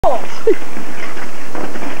pool.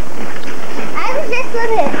 I was just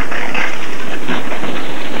swimming.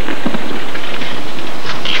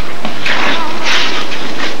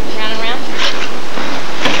 Round and round.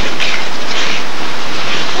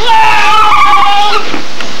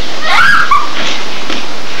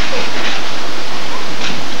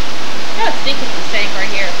 Got a sink with the sink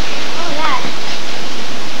right here. Oh, yeah.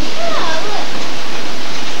 Oh, look.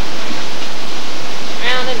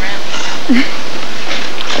 Round and round.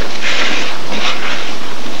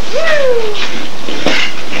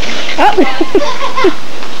 Oh.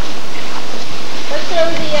 Let's show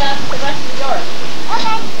the rest of the yard.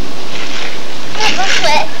 Okay. Yeah, go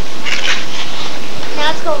split. Now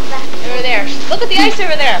let's go back. Over there. Look at the ice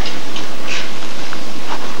over there.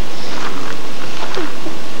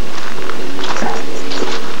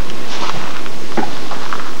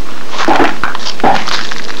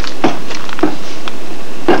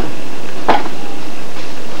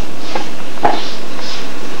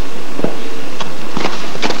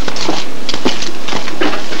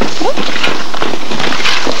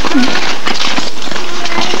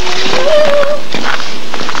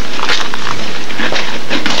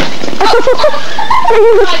 Are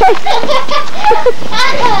you okay?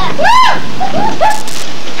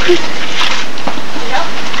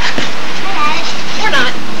 Or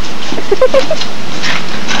not.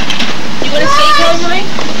 You want to skate till morning?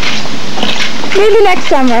 Maybe next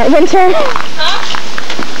summer, winter. Huh?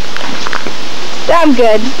 I'm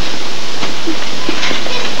good.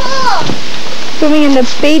 It's full. Swimming in the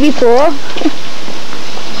baby pool.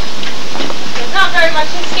 There's not very much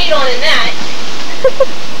to skate on in that.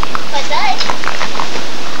 What's that?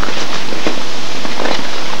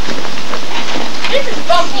 This is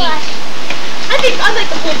bumpy. I like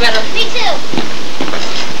the pool better. Me too.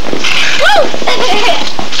 Woo!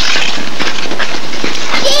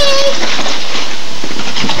 Yay!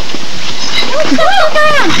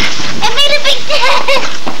 It made a big dent.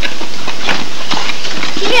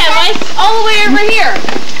 Yeah, ice all the way over here.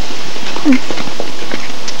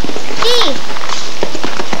 See?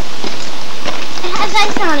 It has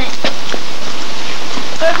ice on it.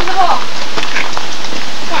 Go to the ball.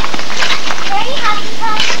 Ready? Happy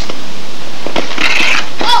time?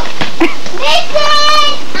 Oh!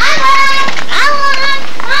 Nathan! I won!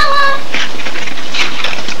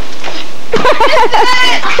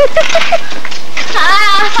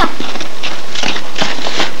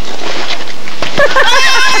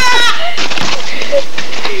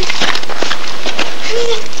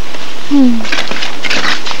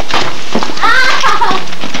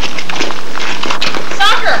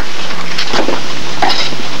 Soccer.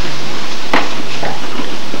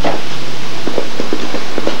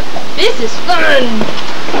 This is fun.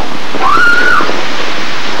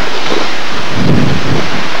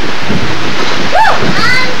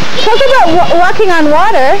 Talk about walking on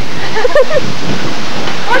water.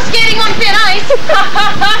 Or skating on thin ice.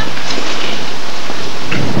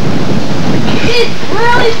 It's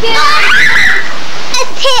really thin ice.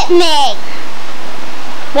 Just hit me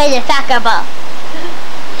with a soccer ball.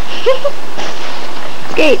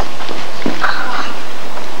 Skate.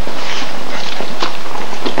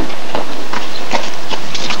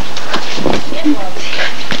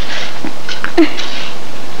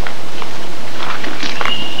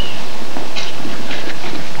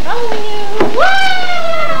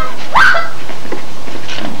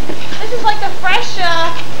 This is like the fresh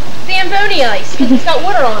Zamboni ice because it's got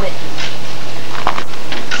water on it.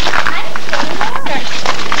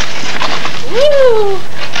 Woo!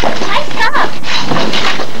 Nice stuff.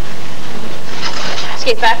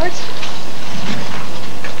 Skate backwards.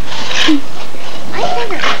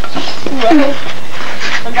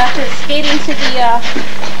 I'm about to skate into the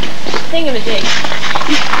thingamajig.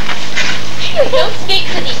 Don't skate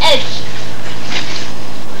to the edge.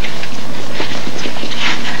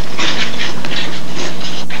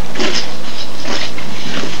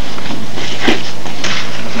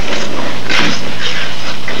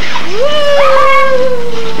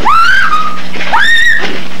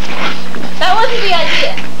 That wasn't the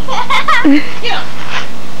idea. Yeah.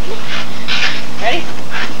 Ready?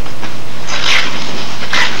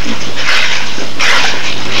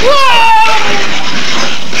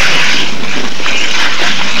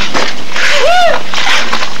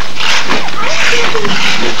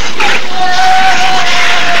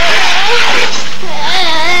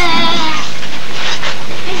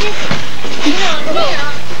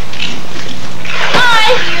 Hi!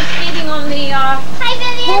 You're skating on the Hi,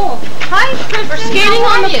 Vivian. pool. Hi, Kristin. We're skating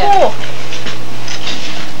on the pool.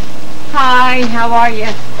 Hi, how are you?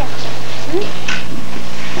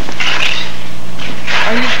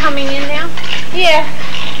 Are you coming in now? Yeah.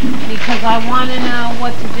 because I want to know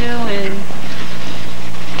what to do and...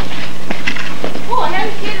 Oh, I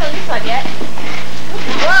haven't skated on this side yet.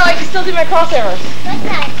 Wow, I can still do my crossovers. What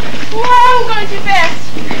side? Whoa, I'm going too fast.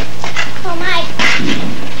 Oh my.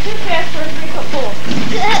 Too fast for a 3-foot pool.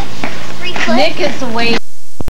 3 foot? Nick is the weight.